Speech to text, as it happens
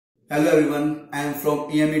Hello everyone, I am from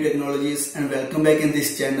EME Technologies and welcome back in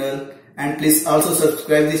this channel, and please also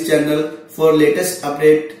subscribe this channel for latest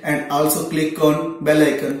update and also click on bell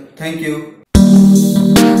icon. Thank you.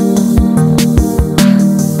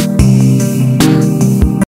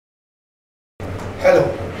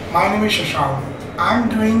 Hello, my name is Shashank. I am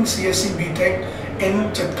doing CSC BTech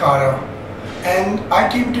in Chitkara, and I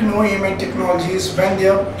came to know EME Technologies when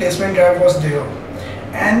their placement drive was there.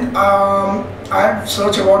 And I've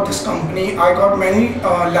searched about this company. I got many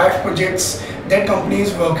live projects that company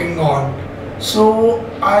is working on. So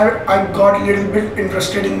I got a little bit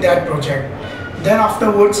interested in that project. Then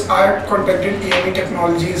afterwards I contacted EME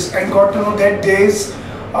Technologies and got to know that there's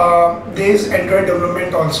Android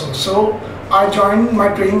development also. So I joined my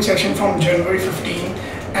training session from January 15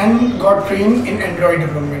 and got trained in Android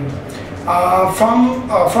development.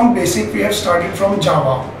 From basic we have started from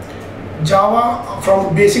Java.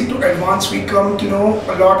 From basic to advanced we come to know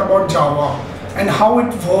a lot about Java and how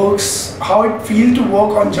it works, how it feels to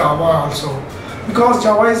work on Java also, because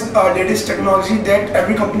Java is latest technology that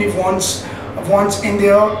every company wants in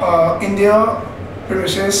their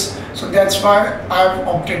premises. So that's why I've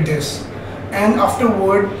opted this. And after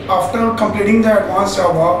completing the advanced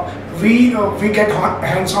Java, we get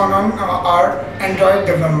hands-on on our Android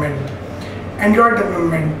development.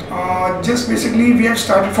 Just basically we have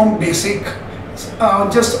started from basic,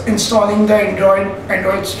 just installing the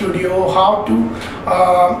Android Studio, how to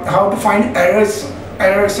find errors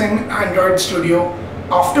in Android Studio.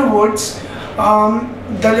 Afterwards,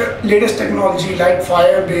 the latest technology like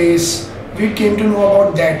Firebase, we came to know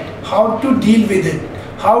about that, how to deal with it,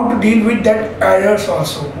 how to deal with that errors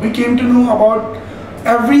also. We came to know about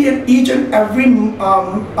each and every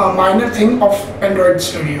minor thing of Android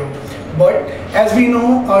Studio. But as we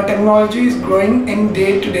know, technology is growing in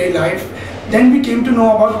day-to-day life. Then we came to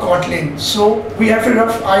know about Kotlin. So we have a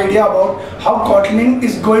rough idea about how Kotlin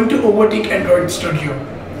is going to overtake Android Studio.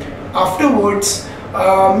 Afterwards,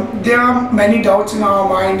 there are many doubts in our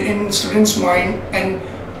mind, in students' mind, and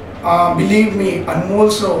believe me, Anmol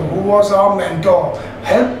sir, who was our mentor,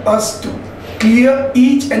 helped us to clear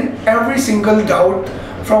each and every single doubt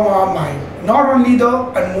from our mind. Not only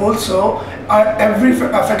the Anmol sir, every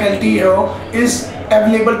faculty here is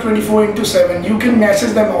available 24/7. You can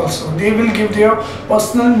message them also. They will give their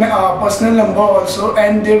personal number also,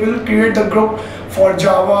 and they will create the group for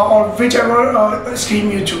Java or whichever stream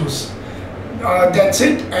you choose. That's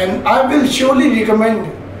it, and I will surely recommend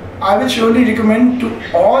to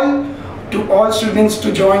all students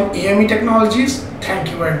to join EME Technologies. Thank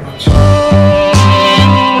you very much.